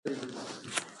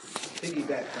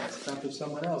piggybacked on top of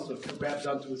someone else or grabbed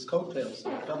onto his coattails. So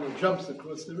the fellow jumps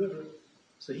across the river,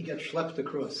 so he gets schlepped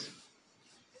across.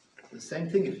 The same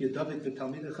thing, if you're David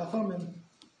v'Talmidei Chachamim,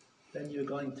 then you're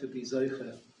going to be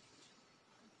Zoicha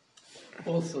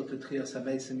also to Tchias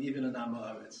HaMeisim, even in Am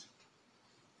Haaretz.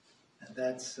 And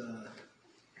that's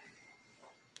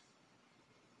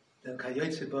then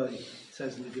Kayotze Boy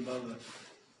says in the Gemara,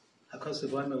 Hakos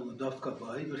V'Omer L'Dovka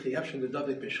Boy V'Chiyavshe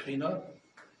L'David B'Shchina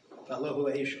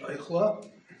V'Allahu Eish Oichla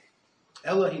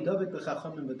Ela Hi David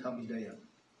B'Chachamim V'Talmideyam.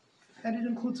 And it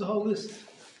includes a whole list.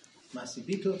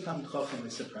 Masibito Talmid Chacham,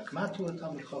 Eseprakmatu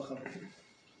Talmid Chacham.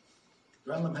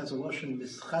 Rambam has a lashon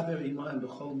Mischaber Iman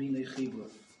B'Chol Minei Chibur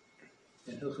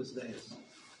in Hilchos Deis.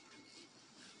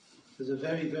 There's a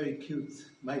very, very cute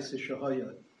Maaseh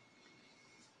Shahaya.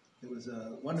 There was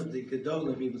one of the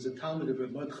Gedolim, he was a Talmud of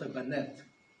Rav Mordechai Banet.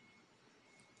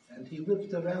 And he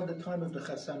lived around the time of the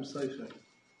Chassam Sofer.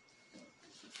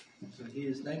 So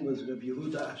his name was Rav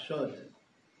Yehuda Ashod.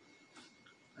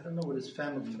 I don't know what his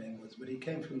family name was, but he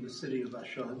came from the city of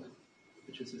Ashod,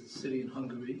 which is a city in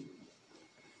Hungary.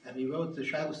 And he wrote the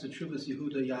Shalos Teshuvas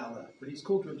Yehuda Yala, but he's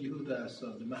called Rav Yehuda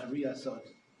Asod, the Mahari Asod.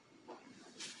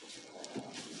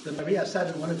 The Mahari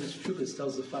Asod, in one of his Teshuvas,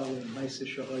 tells the following, Maaseh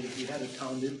Shahaya, he had a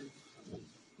Talmud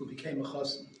who became a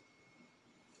Chassan.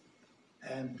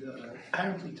 And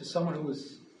apparently to someone who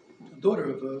was the daughter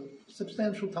of a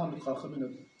substantial Talmud Chacham in a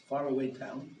faraway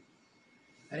town,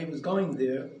 and he was going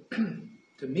there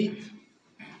to meet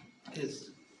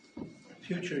his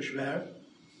future Shver,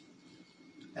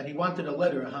 and he wanted a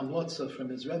letter, a hamlotza from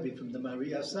his Rebbe, from the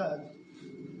Mahari Asad,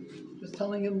 just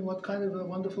telling him what kind of a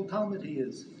wonderful Talmud he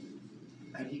is.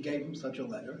 And he gave him such a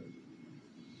letter.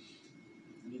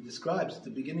 And he describes at the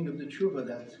beginning of the Tshuva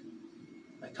that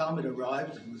my Talmud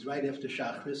arrived, it was right after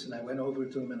Shachris, and I went over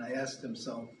to him and I asked him,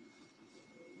 so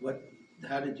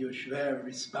how did your Shver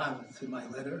respond to my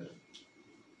letter?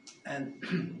 And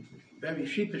very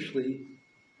sheepishly,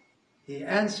 he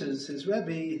answers his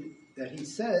Rebbe that he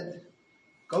said,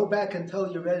 go back and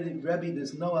tell your Rebbe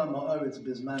there's no Am Haaretz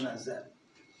Bizman Hazeh.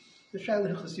 The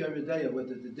Shaila Hilchos Yeridea,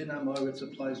 whether the Din Am Haaretz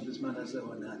applies Bizman Hazeh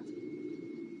or not.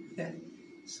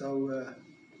 So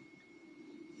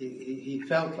he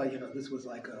felt like, this was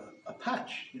like a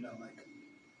patch,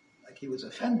 like he was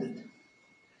offended.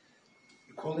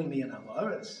 You're calling me an Am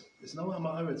Haaretz? There's no Am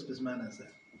Haaretz Bizman Hazeh.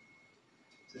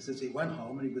 So he says he went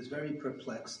home and he was very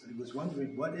perplexed. And he was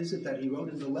wondering, what is it that he wrote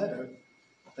in the letter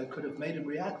that could have made him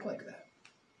react like that?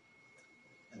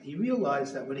 And he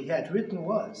realized that what he had written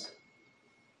was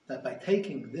that by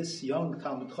taking this young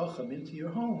Talmud Chacham into your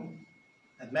home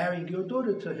and marrying your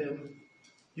daughter to him,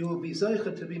 you will be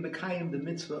Zoicha to be Mekayim the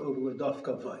mitzvah of L'Dov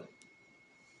Kavod.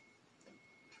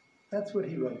 That's what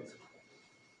he wrote.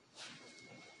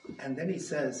 And then he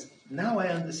says, now I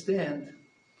understand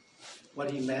what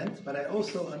he meant, but I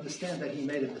also understand that he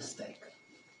made a mistake.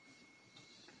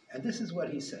 And this is what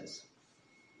he says.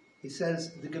 He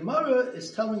says, the Gemara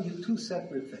is telling you two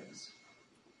separate things.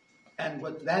 And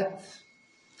what that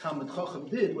Talmud Chacham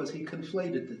did was he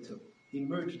conflated the two. He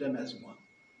merged them as one.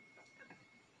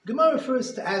 Gemara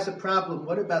first has a problem.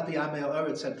 What about the Am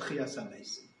Haaretz and Tchias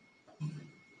HaMeisim?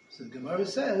 So the Gemara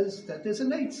says that there's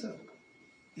an eitzah.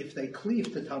 If they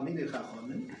cleave to Talmidei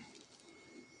Chachamim,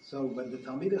 so when the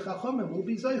Talmidei Chachamim will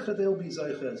be Zoicha, they'll be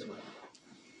Zoicha as well.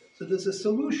 So there's a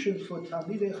solution for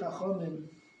Talmidei Chachamim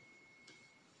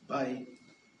by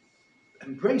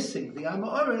embracing the Am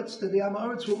Haaretz, that the Am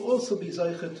Haaretz will also be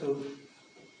Zoicha to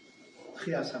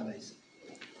Tchias HaMeisim.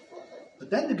 But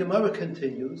then the Gemara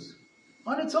continues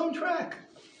on its own track.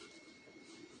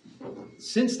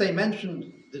 Since they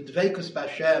mentioned the Dveikus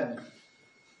B'Hashem,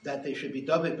 that they should be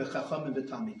David B'Chachamim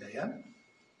V'Talmideyam,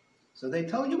 so they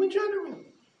tell you in general,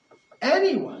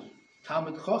 anyone,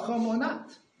 Talmud Chacham or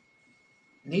not,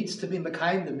 needs to be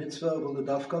Mekayim the mitzvah of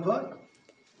L'Dov Kavod.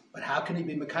 But how can he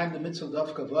be Mekayim the mitzvah of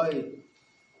L'Dov Kavod?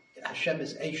 Hashem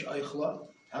is Eish Oichla.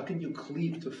 How can you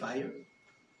cleave to fire?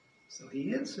 So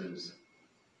he answers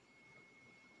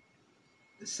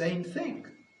the same thing.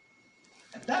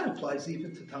 And that applies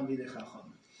even to Talmidei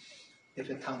Chacham. If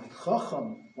a Talmid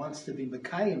Chacham wants to be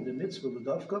Mekayim the mitzvah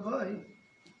L'Dov Kavod,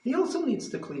 he also needs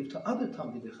to cleave to other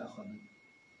Talmidei Chachamim.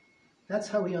 That's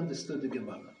how he understood the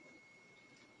Gemara.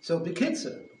 So,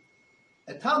 B'Kitzer,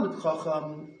 a Talmid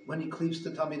Chacham, when he cleaves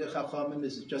to Talmidei Chachamim,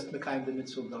 is just Mekayim the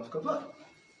mitzvah L'Dov Kavod.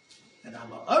 And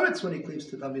Am Haaretz, when he cleaves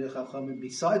to Talmidei Chachamim,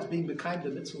 besides being Mekayim the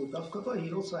mitzvah L'Dov Kavod,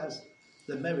 he also has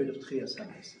the merit of Tchias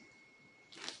HaMeisim.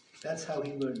 That's how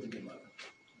he learned the Gemara.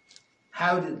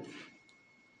 How did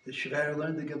the Shver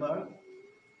learn the Gemara?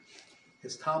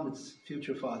 His Talmud's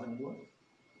future father-in-law.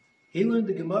 He learned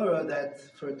the Gemara that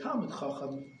for a Talmud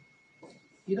Chacham,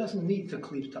 he doesn't need to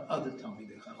cleave to other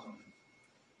Talmidei Chachamim.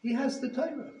 He has the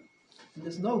Torah. And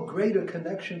there's no greater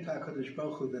connection to HaKadosh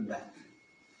Baruch Hu than that.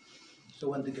 So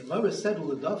when the Gemara said,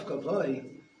 L'davka boy,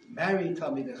 marry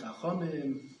Talmidei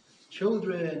Chachamim,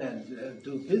 children, and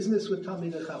do business with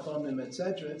Talmidei Chachamim,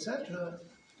 etc., etc.,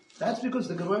 that's because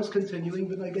the Gemara is continuing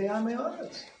b'negei Amei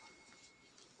Haaretz.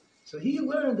 So he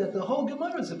learned that the whole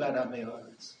Gemara is about Amei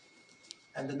Haaretz.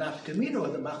 And the nafkamina, or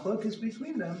the machlokes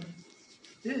between them,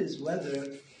 is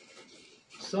whether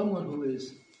someone who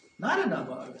is not an Amei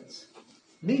Haaretz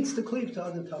needs to cleave to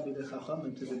other Talmidei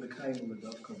Chachamim to be Mekayim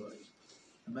L'davka boy.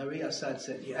 And Maria Assad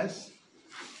said yes,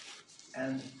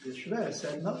 and the Shver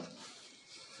said no.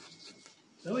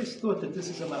 I always thought that this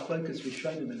is a machlokes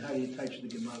rishonim and how do you teach the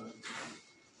Gemara.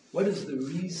 What is the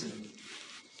reason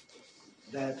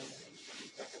that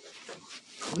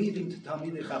cleaving to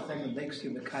Talmidei Chachamim makes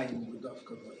you Mekayim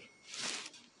L'davka boy?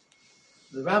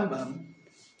 The Rambam,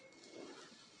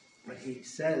 when he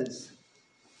says,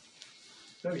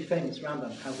 very famous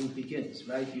Rambam, how he begins,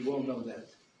 right? You all know that.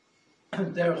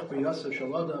 Derech B'Yasa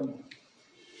Shel Adam,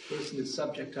 person is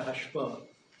subject to hashpah.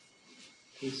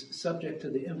 He's subject to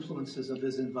the influences of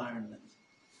his environment.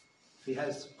 If he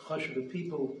has chashuv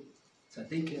people,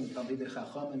 tzaddikim, Talmidei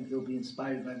Chachamim, he'll be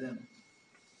inspired by them.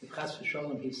 If chas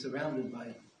v'sholom, he's surrounded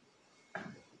by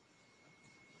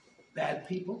bad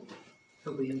people,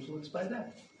 he'll be influenced by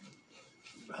that.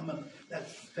 Rambam,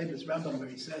 that's the famous Rambam where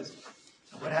he says,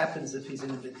 what happens if he's in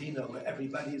a Medina where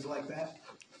everybody is like that,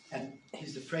 and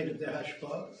he's afraid of their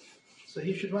hashpah? So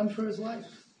he should run for his life.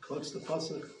 Quotes the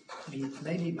pasuk,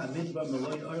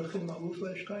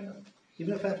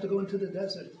 even if I have to go into the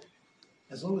desert,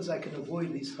 as long as I can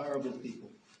avoid these horrible people.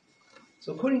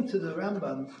 So according to the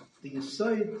Rambam, the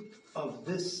yesod of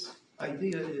this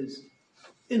idea is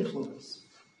influence.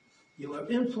 You are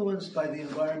influenced by the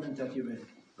environment that you're in,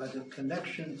 by the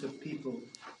connection to people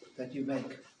that you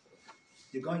make.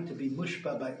 You're going to be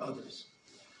mushpa by others.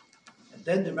 And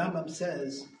then the Rambam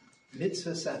says,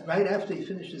 mitzvah, right after he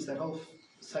finishes that whole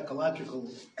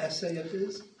psychological essay of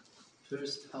his,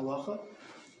 first halacha,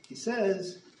 he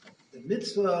says, the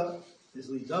mitzvah is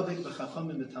lidavik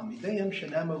b'chachamim v'talmideim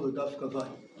shenamar l'davka vay.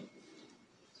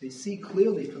 So you see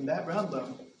clearly from that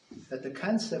Rambam that the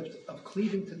concept of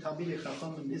cleaving to Talmidei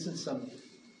Chachamim isn't some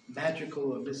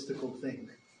magical or mystical thing.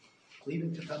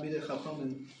 Cleaving to Talmidei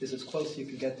Chachamim is as close as you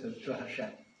can get to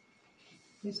Hashem.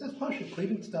 He says, Pasha,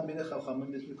 cleaving to Talmidei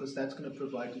Chachamim is because that's going to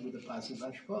provide you with a positive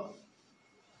hashpah.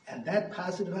 And that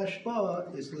positive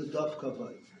hashpah is l'davka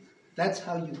vay. That's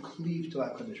how you cleave to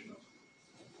HaKadosh Baruch Hu.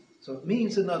 So it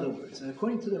means, in other words, and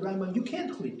according to the Rambam, you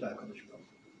can't cleave to HaKadosh Baruch Hu.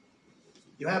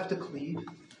 You have to cleave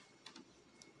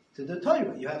to the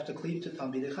Torah. You have to cleave to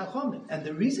Talmidei Chachamim. And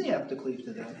the reason you have to cleave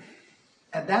to them,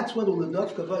 and that's what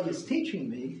l'davka vay is teaching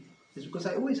me, is because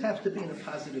I always have to be in a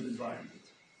positive environment.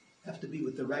 I have to be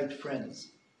with the right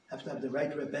friends. I have to have the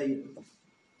right rebbeim.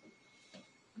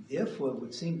 Therefore, it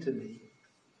would seem to me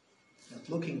that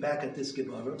looking back at this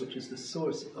Gemara, which is the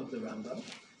source of the Rambam,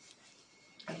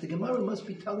 that the Gemara must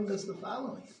be telling us the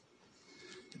following.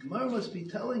 The Gemara must be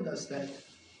telling us that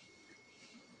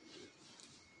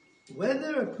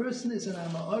whether a person is an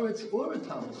Amaretz or a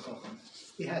Talmid Chacham,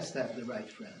 he has to have the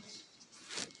right friends.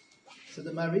 So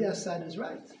the Maria side is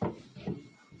right.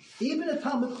 Even a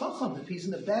Talmid Chacham, if he's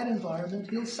in a bad environment,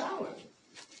 he'll sour.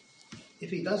 If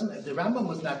he doesn't, the Rambam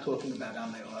was not talking about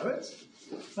Amei Haaretz.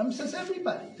 Rambam says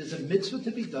everybody. There's a mitzvah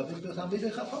to be David with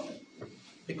Talmidei Chachamim.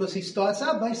 Because he starts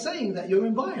out by saying that your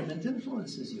environment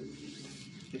influences you.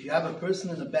 If you have a person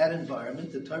in a bad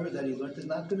environment, the Torah that he learned is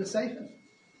not going to save him.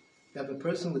 If you have a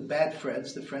person with bad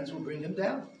friends, the friends will bring him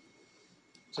down.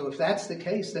 So if that's the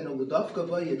case, then a l'davka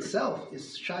vay itself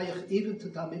is shayach even to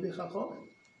Talmidei Chachamim.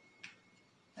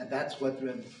 And that's what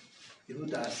Reb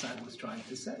Yehuda Assad was trying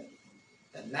to say.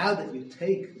 That now that you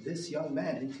take this young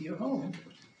man into your home,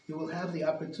 you will have the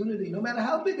opportunity, no matter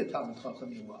how big a Talmid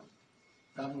Chacham you are.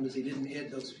 The problem is he didn't add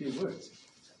those few words.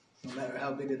 No matter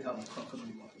how big a Talmid Chacham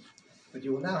you are. But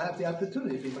you will now have the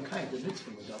opportunity to be Makayim, the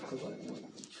mitzvah with Dr.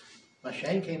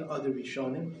 Mashen came other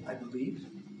Rishonim, I believe.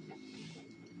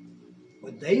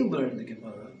 When they learned the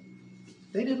Gemara,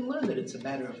 they didn't learn that it's a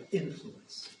matter of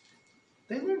influence.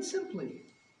 They learned simply,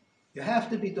 you have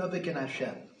to be Dovik in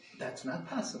Hashem. That's not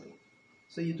possible.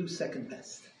 So you do second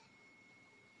best.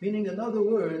 Meaning, in other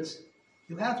words,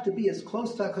 you have to be as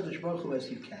close to HaKadosh Baruch Hu as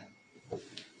you can.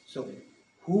 So,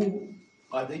 who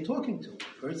are they talking to?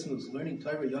 A person who's learning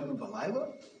Torah Yom and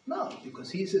V'Layla? No,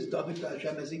 because he's as Dovik to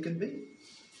Hashem as he can be.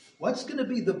 What's going to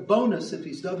be the bonus if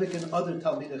he's Dovik in other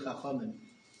Talmidei Chachamim?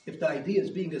 If the idea is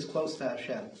being as close to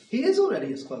Hashem. He is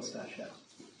already as close to Hashem.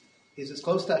 He's as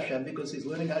close to Hashem because he's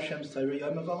learning Hashem's Torah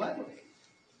Yom and V'Layla.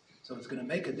 So it's going to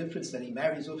make a difference that he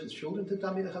marries off his children to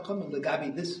Talmidei Chacham and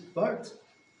Legabi this part,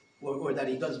 or that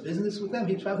he does business with them.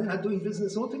 He's probably not doing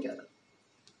business altogether.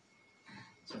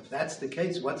 So if that's the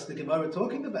case, what's the Gemara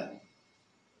talking about?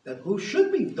 That who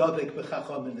should be Dovek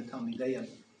b'Chacham in the Talmidei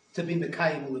to be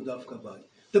Mekayim u'Ledav Kavod?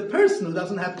 The person who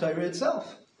doesn't have Torah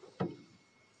itself.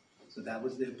 So that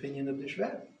was the opinion of the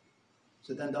Shver.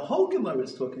 So then the whole Gemara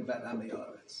is talking about Amei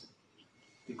Haaretz.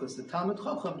 Because the Talmid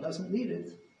Chacham doesn't need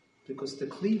it, because to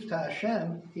cleave to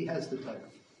Hashem, he has the Torah.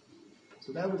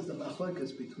 So that was the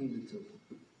machlokes between the two.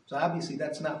 So obviously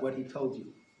that's not what he told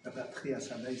you about Tchias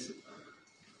HaMeisim.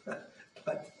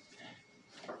 But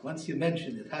once you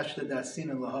mentioned it, Hashda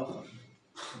Dasin and Lahacham,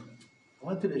 I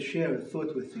wanted to share a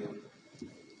thought with you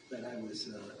that I was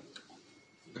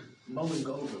mulling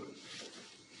over.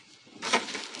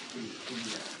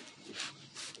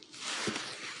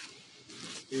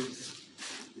 Is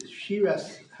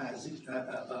Shiras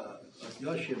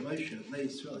Yoshia Moshe Bnei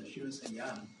Yisrael, Shiras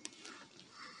Hayam,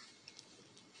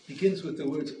 begins with the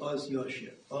words Oz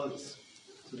Yoshia, Oz.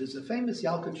 So there's a famous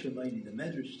Yalkut Shemaini. The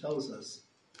Medrash tells us,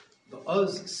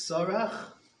 Ba'oz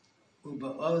Sarach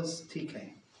u'Ba'oz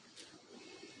Tikein.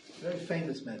 Very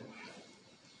famous Medrash.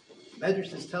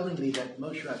 Medrash is telling me that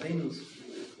Moshe Rabbeinu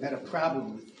had a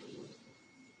problem with,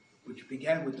 which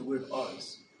began with the word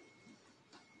Oz.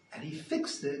 And he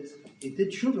fixed it, he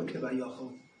did Shuvah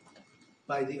Kivayachol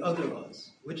by the other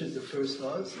Oz. Which is the first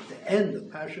Oz? At the end of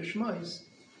Parsha Shmos,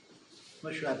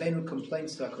 Moshe Rabbeinu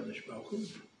complains to HaKadosh Baruch Hu,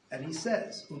 and he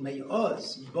says, Umei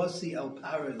Oz, Bosi el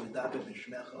Para L'daber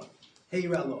B'Shmecha,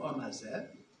 Heira Lo'om Hazeh,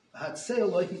 V'hatzei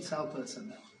Eloi Hitzalta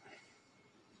Esamecha.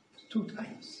 2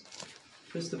 times.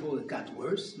 First of all, it got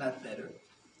worse, not better.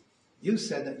 You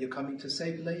said that you're coming to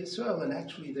save Bnei Yisrael, and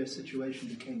actually their situation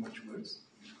became much worse.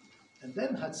 And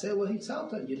then, Hatzei Eloi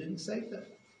Hitzalta, you didn't save them.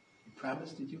 You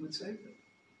promised that you would save them.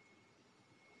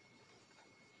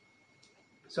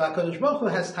 So HaKadosh Baruch Hu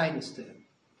has kindness to him.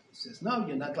 He says, no,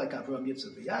 you're not like Avraham,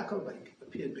 Yitzchak, and Yaakov, like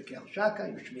appeared Bekel Shaka,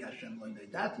 Yishmi Hashem Lo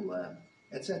Neidati Lahem,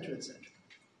 etc., etc.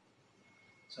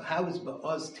 So how is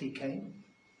Ba'oz Tikein?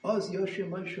 Oz Yoshia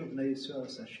Moshe Bnei Yisrael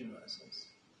Sashir Asas.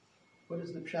 What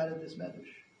is the pshat of this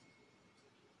medrash?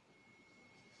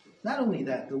 Not only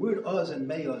that, the word Oz and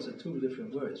May-Oz are 2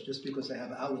 different words, just because they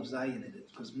have Aleph Zayin in it.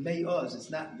 Because May-Oz,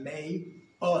 it's not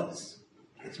May-Oz.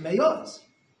 It's May-Oz.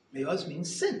 May-Oz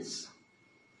means since.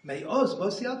 May-Oz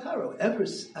Bosi al Paro.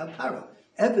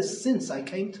 Ever since I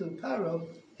came to Paro,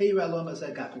 Heira Lo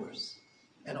Mazeh got worse.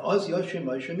 And Oz Yoshia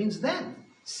Moshe means then.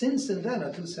 Since and then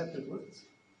are 2 separate words.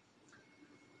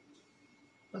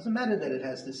 Doesn't matter that it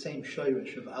has the same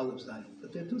shoyrish of Aleph Zayin,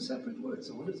 but they're 2 separate words.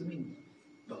 So what does it mean?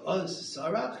 Ba'oz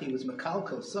Sarach, he was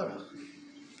Mekalko Sarach.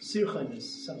 Sirchon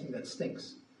is something that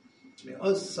stinks.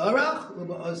 Ba'oz Sarach or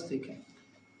Ba'oz Tikein.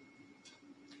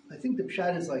 I think the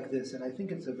pshat is like this, and I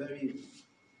think it's a very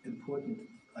important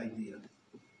idea.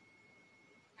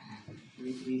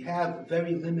 We have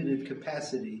very limited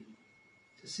capacity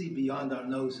to see beyond our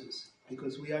noses,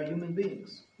 because we are human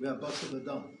beings. We are Basar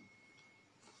Adam.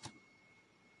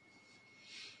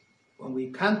 When we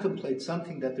contemplate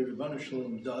something that the Ribono Shel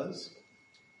Olam does,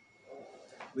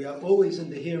 we are always in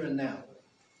the here and now.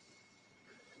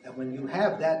 And when you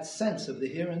have that sense of the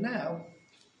here and now,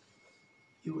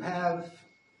 you have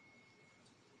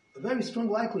a very strong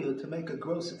likelihood to make a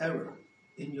gross error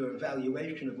in your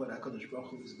evaluation of what HaKadosh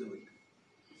Baruch Hu is doing.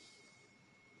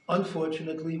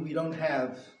 Unfortunately, we don't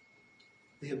have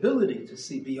the ability to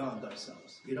see beyond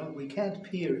ourselves. We can't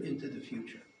peer into the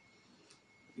future.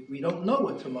 We don't know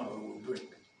what tomorrow will bring.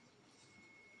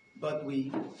 But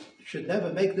we should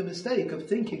never make the mistake of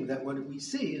thinking that what we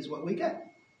see is what we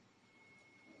get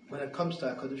when it comes to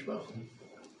HaKadosh Baruch Hu.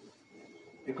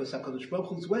 Because HaKadosh Baruch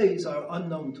Hu's ways are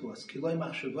unknown to us.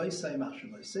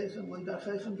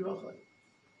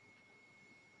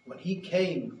 When he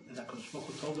came, and HaKadosh Baruch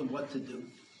Hu told him what to do,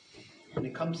 when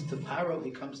he comes to Paro, he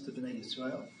comes to Bnei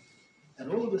Yisrael,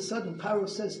 and all of a sudden Paro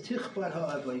says, Tichbar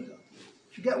ha'avodah.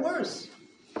 It should get worse.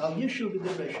 Al Yishu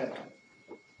b'divrei sheker.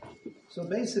 So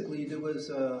basically, there was,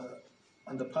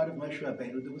 on the part of Moshe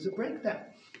Rabbeinu, there was a breakdown.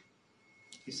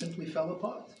 He simply fell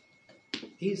apart.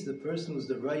 He's the person who's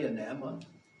the Raya Naaman.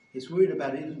 He's worried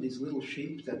about even these little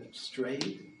sheep that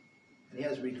strayed. And he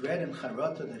has regret and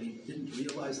charata that he didn't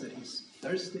realize that he's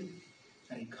thirsty.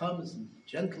 And he comes and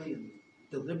gently and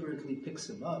deliberately picks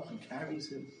him up and carries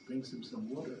him, brings him some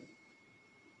water.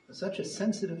 For such a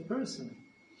sensitive person,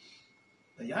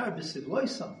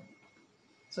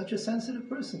 such a sensitive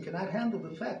person cannot handle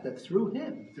the fact that through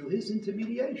him, through his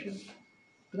intermediation,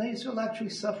 Bnei Yisrael are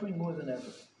actually suffering more than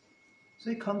ever. So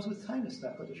he comes with kindness to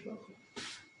HaKadosh Baruch Hu.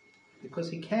 Because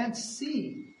he can't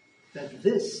see that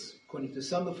this according to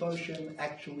some Mefarshim,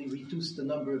 actually reduced the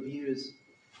number of years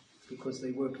because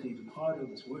they worked even harder, it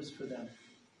was worse for them.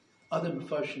 Other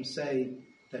Mefarshim say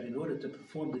that in order to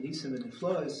perform the Nisim and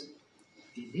Niflos,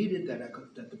 he needed that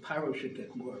the Paro should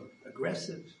get more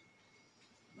aggressive.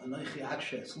 But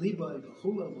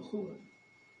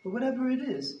whatever it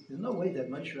is, there's no way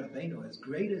that Moshe Rabbeinu, as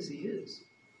great as he is,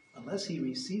 unless he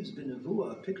receives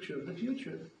B'Nevuah, a picture of the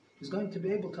future, is going to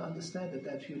be able to understand that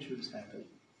that future is happening.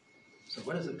 So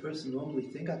what does a person normally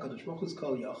think? HaKadosh Baruch Hu is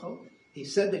Kol Yachol. He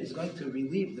said that he's going to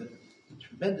relieve the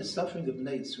tremendous suffering of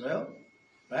Bnei Yisrael,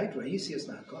 right? Ra'isi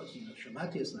nakos,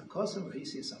 Shemati es nakosam,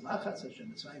 Ra'isi es amachatz,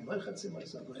 Hashem Mitzrayim loichatzim,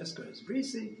 V'yisrael esker es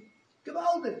brisi,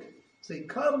 Gevaldik. So he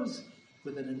comes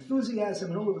with an enthusiasm,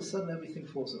 and all of a sudden everything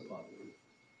falls apart.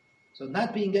 So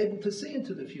not being able to see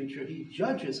into the future, he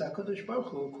judges HaKadosh Baruch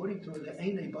Hu according to the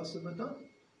Einei Basav Adon.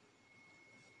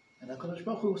 And HaKadosh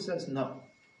Baruch Hu says no.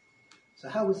 So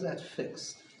how is that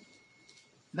fixed?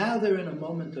 Now they're in a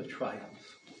moment of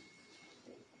triumph.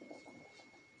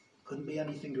 Couldn't be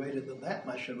anything greater than that.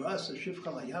 Masharas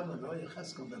Shivcha Layam Roy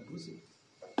Cheskel Babuzi.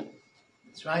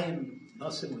 Mitzrayim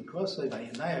Nosim Likrosoi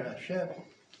Vayanayar Hashem.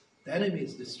 The enemy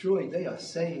is destroyed. They are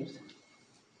saved.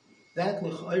 That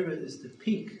L'chayra is the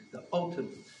peak, the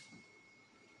ultimate.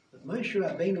 What Moshe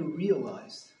Rabbeinu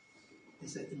realized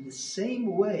is that in the same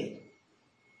way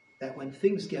that when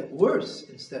things get worse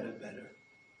instead of better,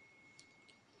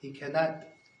 he cannot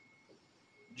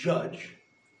judge,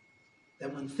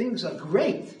 that when things are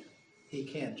great, he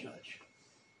can't judge.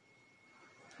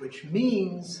 Which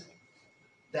means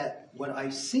that what I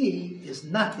see is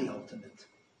not the ultimate.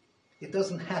 It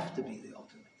doesn't have to be the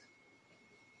ultimate.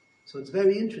 So it's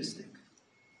very interesting.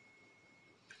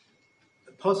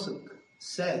 The Pasuk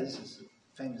says, it's a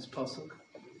famous Pasuk,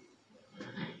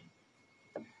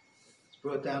 it's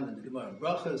brought down in the Gemara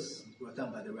Brachos, it's brought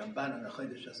down by the Ramban and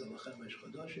Achodesh Azal Lachem Reish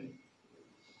Chodoshim.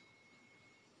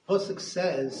 Pasuk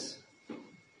says,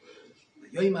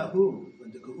 Yoimahu,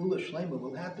 when the Geula Shlema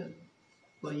will happen,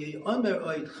 Lo Yomer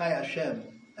Oid Chai Hashem,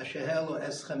 Asher Helo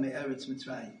Eschem Me'eretz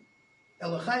Mitzrayim.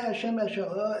 Elochai Hashem Asher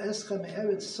Eschem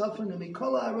Me'eretz Sofon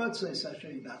U'Mikol Ha'arotzos Asher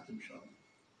Yibachtem Shalom.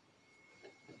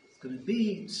 It's going to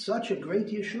be such a great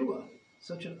Yeshua,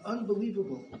 such an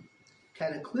unbelievable,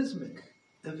 cataclysmic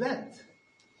event,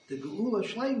 the Geula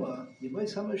Shlema,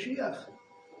 Yimos HaMashiach,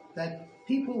 that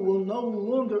people will no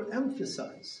longer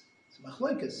emphasize. It's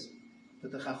machlokes.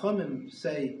 But the Chachamim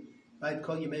say, right,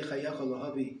 Kol Yimei Chayecha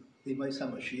Lahavi Yimos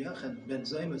HaMashiach, and Ben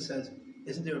Zayma says,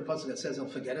 isn't there a pasuk that says, "They'll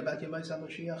forget about Yimos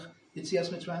HaMashiach,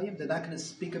 Yitzias Mitzrayim"? They're not going to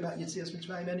speak about Yitzias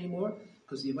Mitzrayim anymore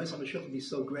because the Yimos HaMashiach will be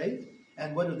so great.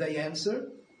 And what do they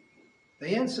answer?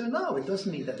 They answer, no. It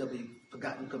doesn't mean that they'll be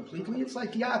forgotten completely. It's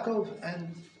like Yaakov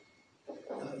and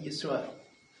Yisrael.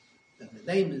 The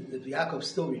name of Yaakov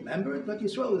still remembered, but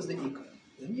Yisrael is the Ikar.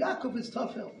 And Yaakov is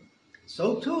Tafel.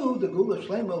 So too, the Geula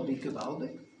Shlema will be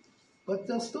Gevaldik, but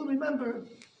they'll still remember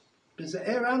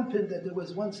B'Ze'er Anpin that there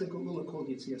was once a Geula called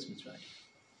Yitzias Mitzrayim.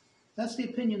 That's the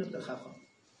opinion of the Chacham.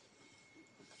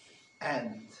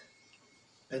 And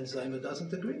Ben Zayma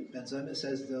doesn't agree. Ben Zayma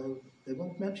says they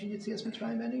won't mention Yitzias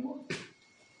Mitzrayim anymore.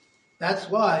 That's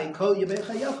why Kol Yimei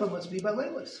Chayecha must be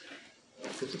Baleilas,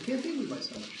 because it can't be by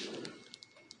so much.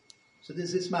 So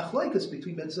there's this machlokes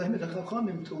between Ben Zayma and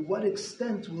Chachamim. To what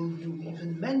extent will you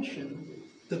even mention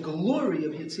the glory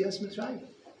of Yitzias Mitzrayim?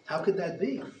 How could that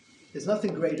be? There's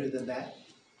nothing greater than that.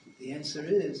 The answer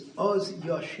is Oz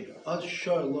Yoshir. Oz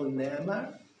Shor Lo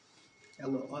Ne'emar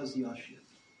Elo Oz Yoshir.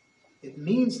 It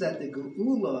means that the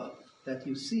Geula that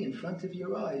you see in front of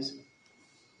your eyes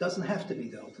doesn't have to be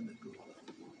the ultimate Geula,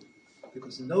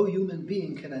 because no human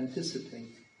being can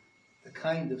anticipate the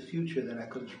kind of future that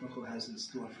HaKadosh Baruch Hu has in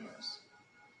store for us.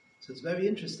 So it's very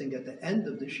interesting. At the end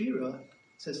of the Shira,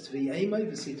 it says, Tv'yeimai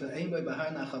v'sita eimai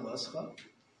b'har nachalascha,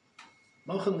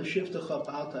 Mochem l'shivtecha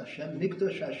pa'alta Hashem,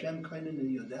 Mikdash Hashem kainin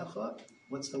yodecha.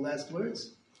 What's the last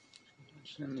words?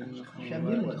 Hashem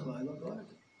yimlech la'olam v'ad.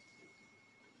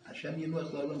 Hashem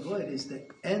yimlech la'olam v'ad is the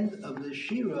end of the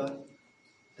Shira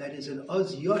that is an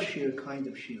Oz Yoshir kind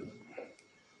of Shira.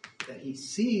 That he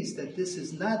sees that this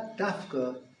is not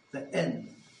dafka, the end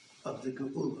of the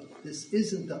Geula. This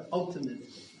isn't the ultimate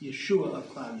Yeshua of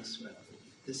Klal Yisrael.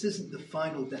 This isn't the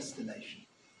final destination.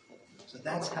 So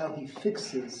that's how he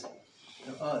fixes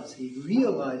to us. He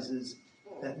realizes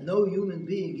that no human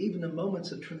being, even in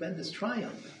moments of tremendous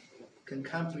triumph, can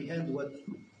comprehend what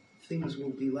things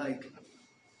will be like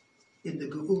in the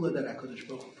Geula that HaKadosh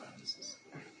Baruch Hu promises.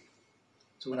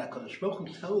 So when HaKadosh Baruch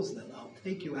Hu tells them, I'll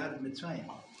take you out of Mitzrayim,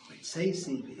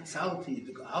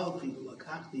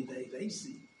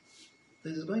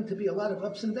 there's going to be a lot of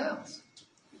ups and downs.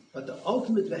 But the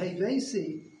ultimate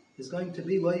Vehevesi is going to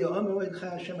be Lo Yo'amer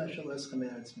Oidcha Hashem Asher Leschem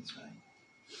Eretz Mitzrayim.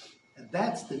 And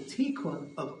that's the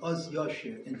tikkun of Oz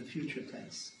Yoshir in the future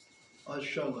tense. Oz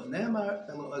Sholo Ne'emar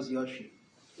Elo Oz Yoshir.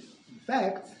 In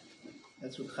fact,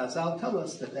 that's what Chazal tell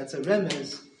us, that that's a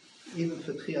remez even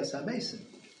for Tchias HaMesim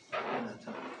in that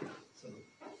time. So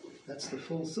that's the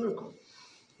full circle.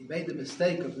 He made the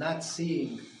mistake of not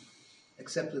seeing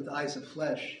except with the eyes of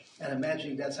flesh and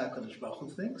imagining that's how HaKadosh Baruch Hu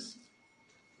thinks.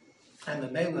 And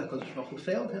the Mele HaKadosh Baruch Hu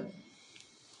failed him.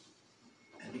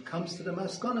 And he comes to the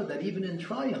maskana that even in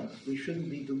triumph, we shouldn't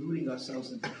be deluding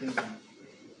ourselves into thinking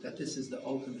that this is the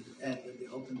ultimate end and the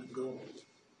ultimate goal.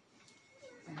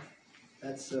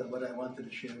 That's what I wanted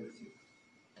to share with you.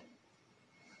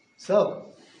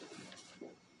 So, I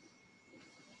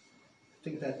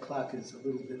think that clock is a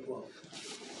little bit off.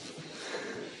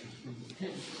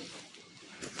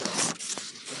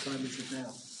 What time is it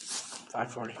now?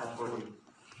 5:40.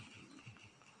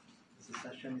 This is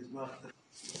Hashem Yismach.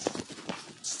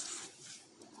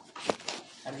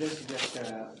 I'm going to suggest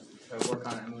work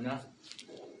on Emunah.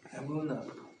 Emunah.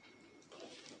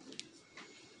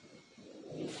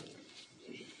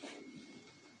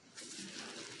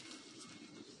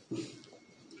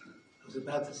 I was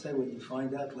about to say, when you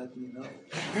find out, let me know.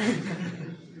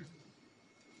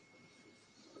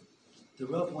 The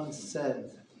Rav once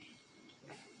said,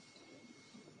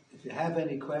 if you have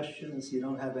any questions, you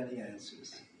don't have any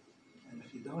answers. And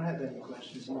if you don't have any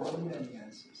questions, you don't need any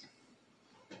answers.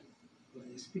 When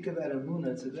you speak about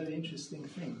Emunah, it's a very interesting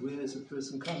thing. Where is a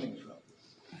person coming from?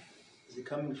 Is he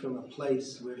coming from a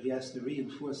place where he has to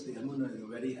reinforce the Emunah he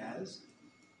already has?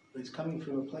 Or he's coming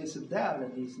from a place of doubt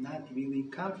and he's not really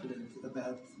confident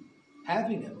about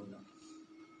having Emunah?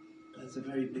 That's a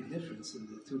very big difference in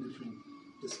the two different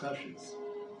discussions.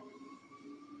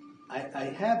 I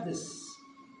have this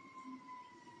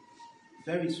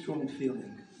very strong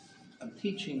feeling. I'm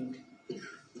teaching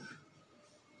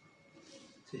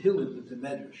Tehillim with the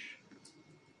Medrash.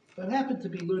 But I happen to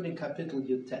be learning Kapitel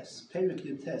Yutes. Perik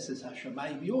Yutes is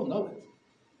Hashemayim. We all know it.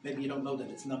 Maybe you don't know that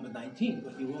it's number 19,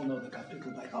 but you all know the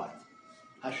Kapitel by heart.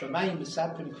 Hashemayim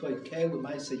Misaprim Kvoid Keil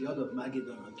U'Maisa Yodov Magid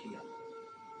Orakia.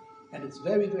 And it's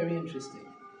very, very interesting.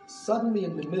 Suddenly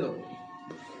in the middle,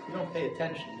 you don't pay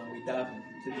attention when we dive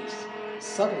into these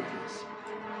subtleties.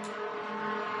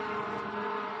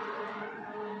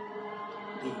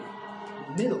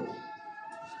 The middle,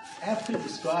 after it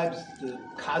describes the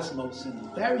cosmos in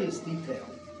various detail,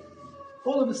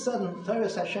 all of a sudden,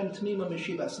 Teres Hashem Tmima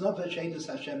Meshivas Nofesh Eidos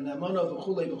Hashem Ne'emona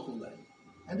v'chulei v'chulei.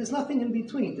 And there's nothing in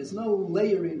between. There's no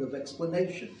layering of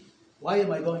explanation. Why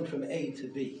am I going from A to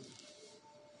B?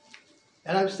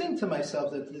 And I was saying to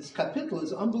myself that this kapitel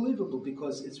is unbelievable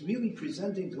because it's really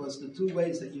presenting to us the two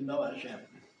ways that you know Hashem.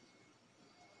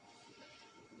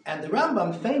 And the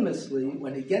Rambam famously,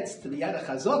 when he gets to the Yad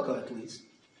HaChazaka at least,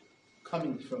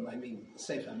 coming from,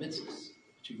 Sefer HaMitzvos,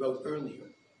 which he wrote earlier,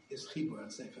 his chibur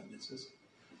on Sefer HaMitzvos.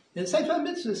 In Sefer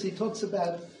HaMitzvos, he talks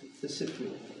about the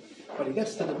Sifri. But he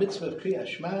gets to the mitzvah of Kriyas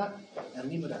Shema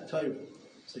and Limud HaTorah.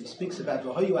 So he speaks about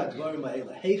V'hoyu advarim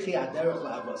ha'ela, heichi aderech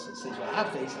la'avos. It says,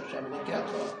 V'ahavta es Hashem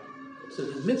l'kecha. So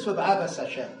the mitzvah of Avas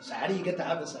Hashem. So how do you get to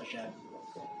Avas Hashem?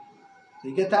 So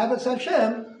you get to Avas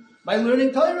Hashem by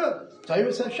learning Torah. Torah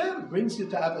is Hashem, brings you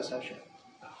to Avas Hashem.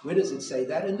 Where does it say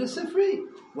that? In the Sifri.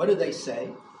 What do they say?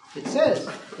 It says,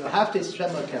 V'ahavta es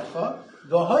Hashem l'kecha,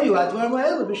 V'hoyu advarim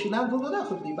ha'ela, B'shinam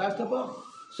v'lonecha v'dibarta b'am.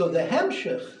 So the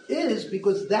hemshech is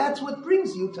because that's what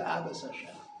brings you to Avas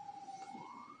Hashem.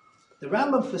 The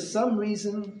Rambam, for some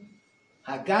reason,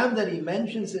 Hagam that he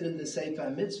mentions it in the Sefer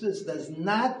HaMitzvahs, does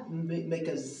not make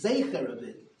a zeicher of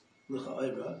it,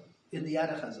 l'cha'ira, in the Yad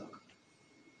HaChazaka.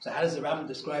 So how does the Rambam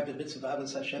describe the mitzvah of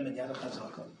Avas Hashem in Yad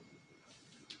HaChazaka?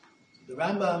 The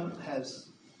Rambam has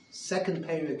second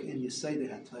perik in Yesodei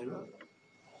HaTorah,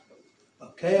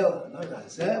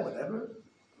 Okel, whatever.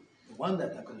 The one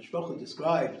that HaKadosh Baruch Hu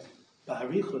described,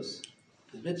 Ba'arichus,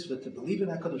 the mitzvah to believe in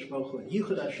HaKadosh Baruch Hu and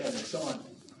Yichud Hashem and so on,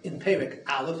 in Perik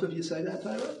Aleph of Yesodei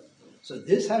HaTorah. So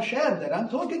this Hashem that I'm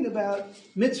talking about,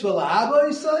 mitzvah la'avo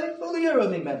Yisai, v'liyira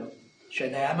mimenu.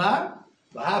 Shene'amar,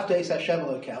 v'havta es Hashem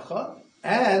l'kecha,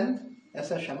 and es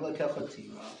Hashem l'kecha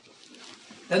tira.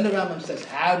 Then the Rambam says,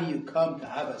 how do you come to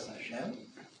Avas Hashem?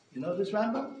 You know this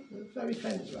Rambam? A very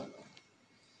famous Rambam.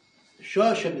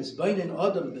 Hashem is beinin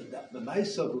Adam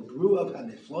b'maisa v'bruav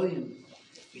ha'nefloyim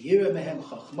v'yira mehem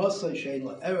chachmasai she'en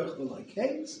la'erech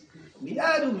v'la'keitz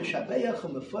miyadu mishabeach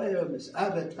u'mefayir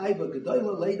mis'avet taiba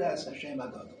gedoyla leida as Hashem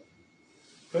agadol.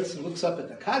 Person looks up at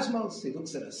the cosmos, he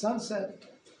looks at a sunset,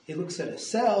 he looks at a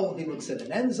cell, he looks at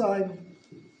an enzyme.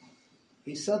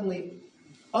 He's suddenly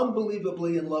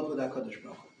unbelievably in love with HaKadosh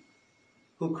Baruch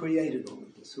Hu, who created all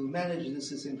of scientist who manages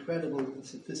this incredible and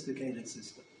sophisticated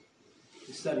system.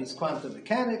 He studies quantum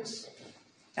mechanics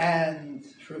and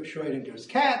Schrodinger's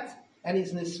cat, and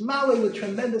he's nismale with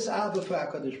tremendous ahava for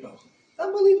HaKadosh Baruch Hu.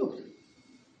 Unbelievable.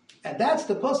 And that's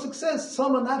the pasuk says,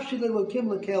 Sama nafshi lelokim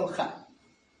lekel cha,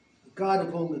 God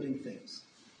of all living things.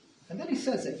 And then he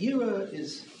says that Yira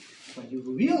is, when you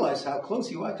realize how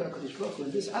close you are to HaKadosh Baruch Hu,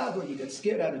 in this ahava you get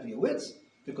scared out of your wits,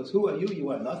 because who are you?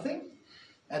 You are nothing.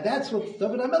 And that's what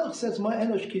David HaMelech says, Ma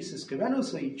enosh kisis kerenu,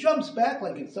 so he jumps back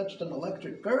like it's such an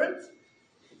electric current,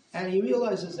 and he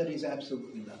realizes that he's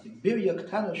absolutely nothing. Bir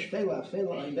yaktana shvela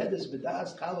afela aimedes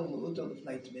b'das kalu l'uto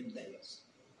l'fnei tmin deos.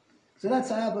 So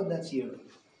that's ahava, that's Yira.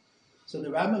 So the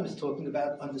Rambam is talking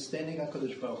about understanding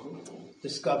HaKadosh Baruch Hu,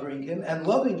 discovering Him, and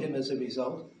loving Him as a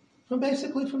result,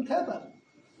 basically from Teva.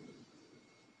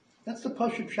 That's the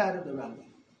Pashut Pshat of the Rambam.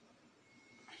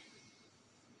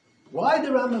 Why the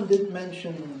Rambam didn't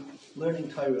mention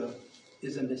learning Torah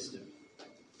is a mystery.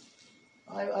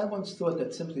 I once thought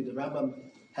that simply the Rambam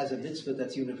has a mitzvah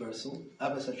that's universal.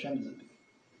 Avas Hashem is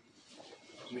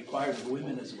it's required of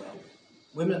women as well.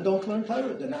 Women don't learn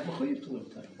Torah. They're not mechuyev to learn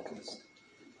Torah at least.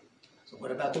 So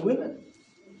what about the women?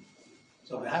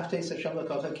 So V'havteis Hashem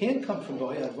l'kocha can't come from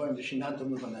Bohei Advarim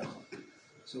V'shinantam l'vanecha.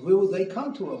 So where will they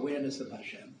come to awareness of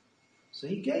Hashem? So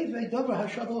he gave a davar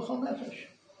hashava l'chol nefesh,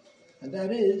 and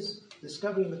that is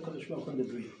discovering the Kodesh Baruch Hu in the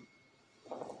Bria.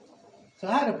 So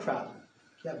I had a problem.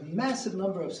 You have a massive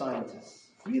number of scientists,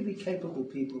 really capable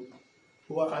people,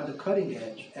 who are on the cutting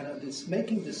edge and are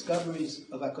making discoveries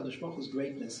of HaKadosh Baruch Hu's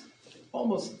greatness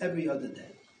almost every other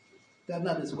day. They have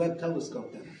not this Webb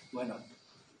telescope that went up.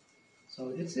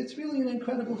 So it's really an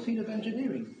incredible feat of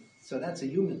engineering. So that's a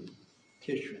human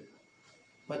kishrin.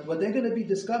 But what they're going to be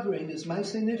discovering is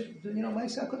Ma'aseh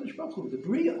HaKadosh Baruch Hu, the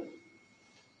Bria.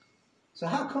 So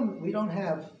how come we don't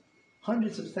have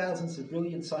hundreds of thousands of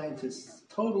brilliant scientists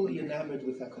totally enamored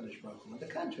with HaKadosh Baruch Hu? On the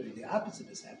contrary, the opposite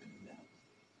is happening now.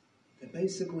 They're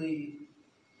basically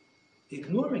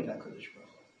ignoring HaKadosh Baruch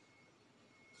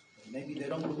Hu. Maybe they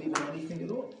don't believe in anything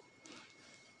at all.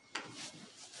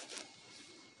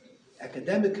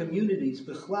 Academic communities,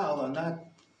 bichlal, are not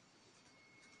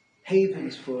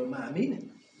havens for ma'aminim,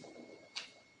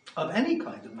 of any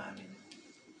kind of ma'aminim.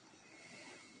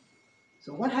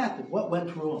 So what happened? What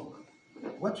went wrong?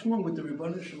 What's wrong with the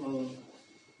Ribono Shel Olam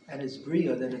and his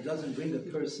Bria that it doesn't bring a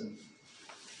person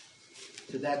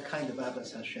to that kind of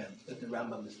Avas Hashem that the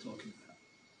Rambam is talking about?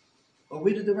 Or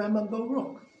where did the Rambam go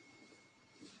wrong?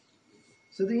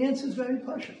 So the answer is very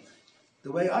pashut.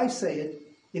 The way I say it,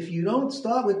 if you don't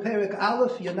start with Perek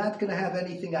Aleph, you're not going to have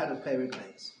anything out of Perek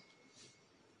Beis.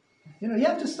 You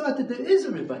have to start that there is a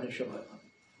Ribono Shel Olam.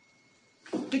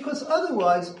 Because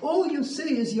otherwise, all you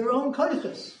see is your own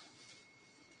koiches.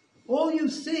 All you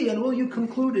see and all you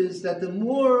conclude is that the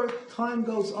more time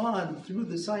goes on through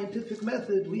the scientific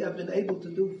method, we have been able to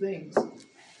do things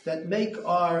that make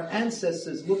our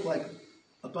ancestors look like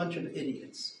a bunch of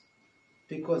idiots.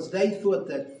 Because they thought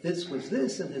that this was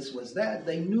this and this was that.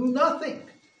 They knew nothing.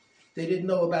 They didn't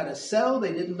know about a cell.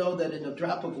 They didn't know that in a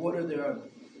drop of water there are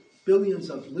billions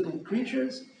of little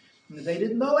creatures. They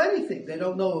didn't know anything. They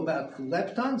don't know about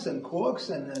leptons and quarks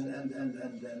and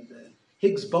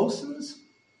Higgs bosons.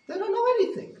 They don't know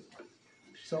anything.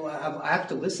 So I have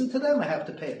to listen to them. I have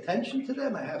to pay attention to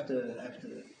them. I have to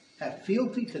have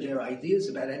fealty to their ideas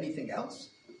about anything else.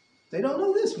 They don't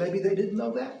know this. Maybe they didn't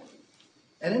know that.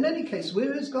 And in any case,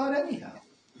 where is God anyhow?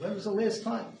 When was the last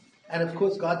time? And of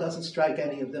course, God doesn't strike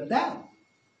any of them down.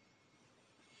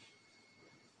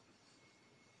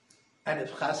 And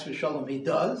if Chas v'Sholom he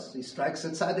does, he strikes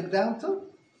a tzaddik down too,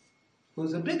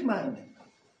 who's a big man.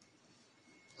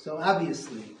 So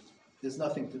obviously, there's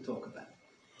nothing to talk about.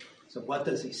 So what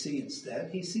does he see instead?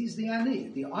 He sees the ani.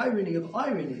 The irony of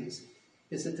ironies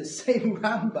is that the same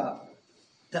Rambam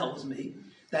tells me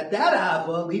that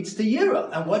Ava leads to Yira.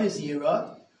 And what is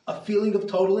Yira? A feeling of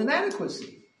total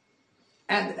inadequacy.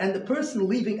 And the person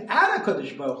leaving out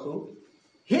HaKadosh Baruch Hu,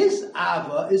 his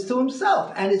Ava is to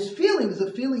himself. And his feeling is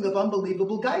a feeling of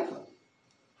unbelievable gaiva.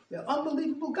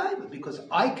 Unbelievable gaiva, because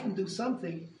I can do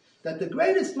something that the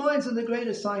greatest minds and the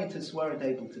greatest scientists weren't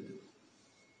able to do.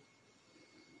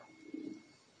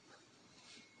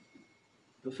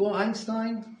 Before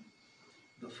Einstein,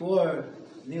 before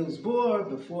Niels Bohr,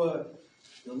 before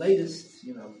the latest,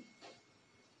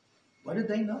 what did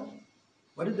they know?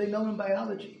 What did they know in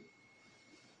biology?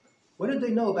 What did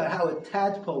they know about how a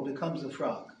tadpole becomes a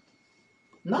frog?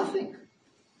 Nothing.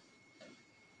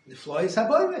 The flies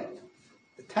haboire.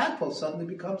 The tadpole suddenly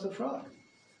becomes a frog.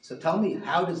 So tell me,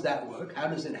 how does that work? How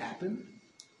does it happen?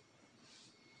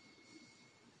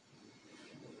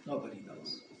 Nobody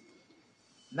knows.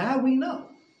 Now we know.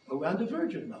 or we're on the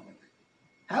verge of knowing.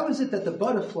 How is it that the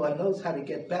butterfly knows how to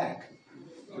get back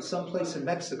to someplace in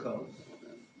Mexico?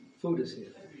 Food is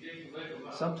here.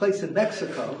 Someplace in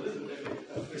Mexico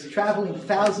is traveling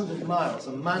thousands of miles,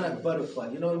 a monarch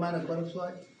butterfly. You know a monarch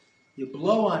butterfly? You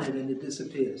blow on it and it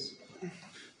disappears.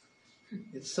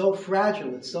 It's so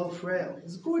fragile, it's so frail.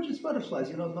 It's gorgeous butterflies,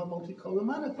 you know, no multicolored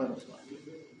monarch butterfly.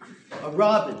 A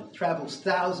robin travels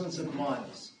thousands of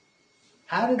miles.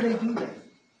 How do they do that?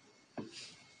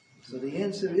 So the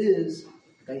answer is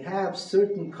they have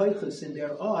certain koichos in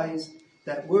their eyes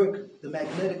that work the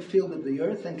magnetic field of the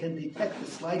earth and can detect the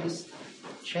slightest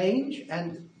change,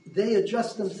 and they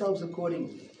adjust themselves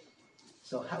accordingly.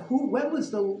 So when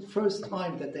was the first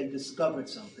time that they discovered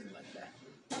something like that?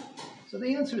 So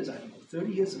the answer is, I don't know,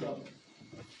 30 years ago.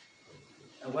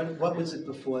 And what was it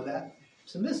before that?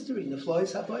 It's a mystery.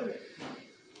 Neflois habayre.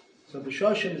 So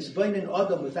b'shoshen is bainin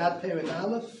adam without perek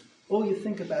aleph. All you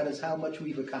think about is how much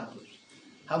we've accomplished,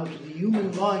 how much the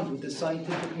human mind with the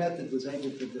scientific method was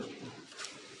able to do.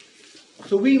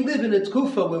 So we live in a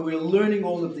tkufa where we're learning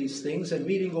all of these things and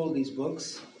reading all these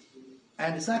books,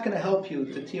 and it's not going to help you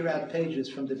to tear out pages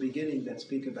from the beginning that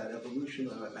speak about evolution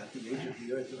or about the age of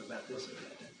the earth or about this or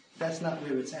about that. That's not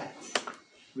where it's at.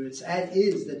 Where it's at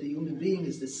is that the human being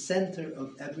is the center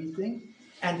of everything,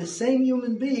 and the same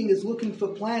human being is looking for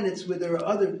planets where there are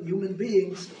other human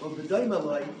beings of the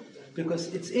Daimalai,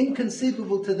 because it's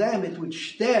inconceivable to them, it would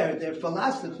stare their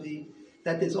philosophy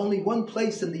that there's only one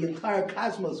place in the entire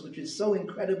cosmos which is so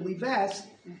incredibly vast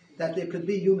that there could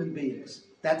be human beings.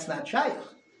 That's not shaykh,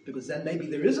 because then maybe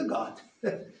there is a God,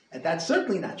 and that's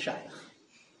certainly not shaykh.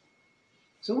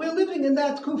 So we're living in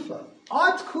that kufa.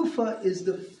 Our kufa is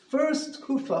the first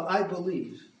kufa, I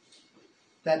believe,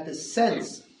 that the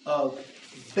sense of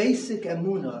basic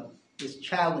emunah is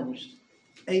challenged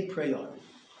a priori.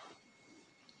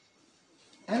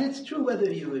 And it's true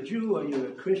whether you're a Jew or you're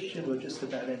a Christian or just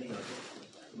about any other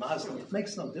Muslim. It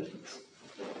makes no difference.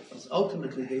 Because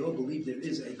ultimately they all believe there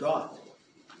is a God.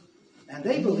 And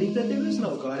they believe that there is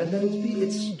no God, and that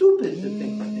it's stupid to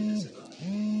think that there is a God.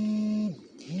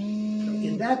 So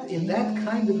in that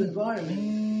kind of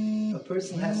environment, a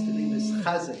person has to be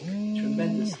mischazik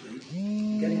tremendously.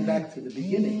 Getting back to the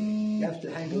beginning, you have to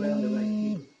hang around the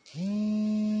right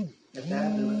people. You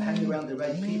have to hang around the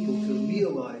right people to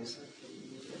realize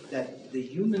that the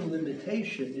human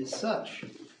limitation is such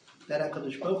that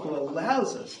HaKadosh Baruch Hu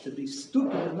allows us to be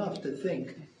stupid enough to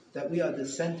think that we are the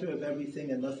center of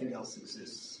everything and nothing else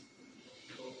exists.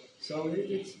 So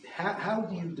it's how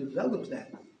do you develop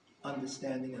that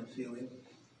understanding and feeling?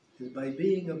 Is by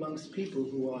being amongst people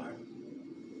who are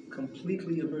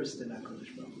completely immersed in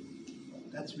HaKadosh Baruch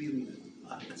Hu. That's really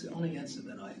that's the only answer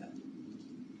that I have.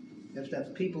 You have to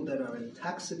have people that are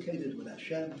intoxicated with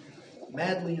Hashem,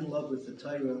 madly in love with the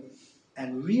Torah,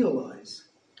 and realize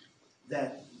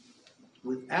that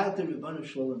without the Ribbon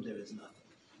Shalom there is nothing.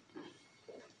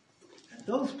 And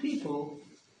those people,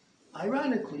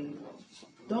 ironically,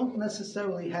 don't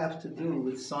necessarily have to do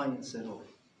with science at all.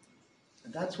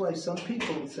 And that's why some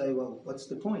people say, well, what's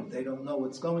the point? They don't know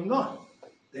what's going on.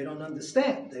 They don't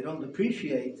understand. They don't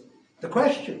appreciate the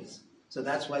questions. So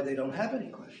that's why they don't have any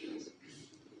questions.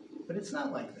 But it's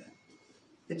not like that.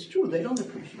 It's true, they don't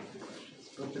appreciate the questions.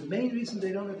 But the main reason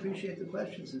they don't appreciate the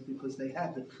questions is because they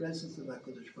have the presence of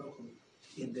HaKadosh Baruch Hu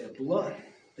in their blood.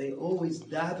 They always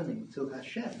davening to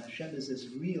Hashem. Hashem is as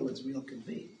real can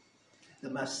be. The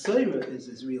Masorah is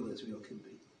as real can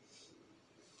be.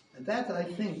 And that, I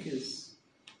think, is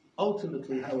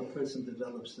ultimately how a person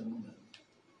develops the Emunah.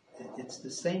 It's the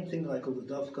same thing like a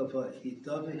L'dav Kavod. He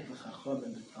david v'chacham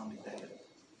in the Talmidei.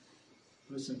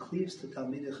 A person cleaves to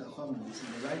Talmidei Chacham. He's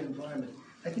in the right environment.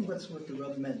 I think that's what the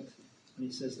Rav meant when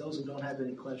he says those who don't have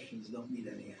any questions don't need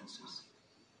any answers.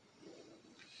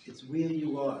 It's where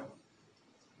you are.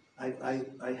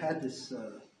 I had this.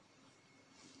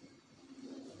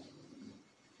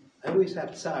 I always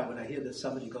have tsar when I hear that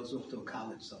somebody goes off to a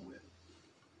college somewhere.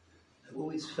 I've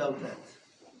always felt that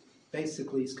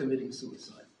basically he's committing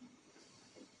suicide.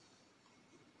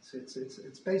 So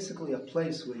it's basically a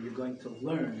place where you're going to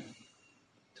learn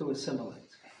to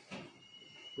assimilate.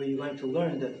 Where you're going to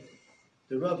learn that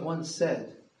the Rav once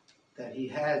said that he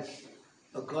had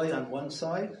a guy on one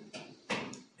side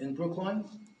in Brookline,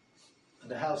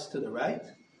 the house to the right,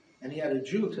 and he had a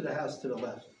Jew to the house to the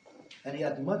left. And he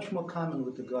had much more common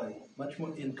with the guy, much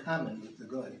more in common with the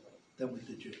guy than with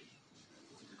the Jew.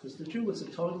 Because the Jew was a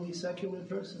totally secular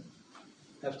person.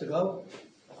 Have to go?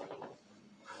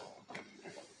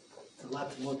 It's a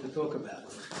lot more to talk about.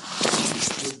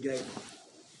 Good game.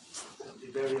 I'll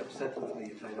be very upset with me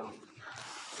if I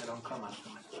don't come on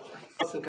time.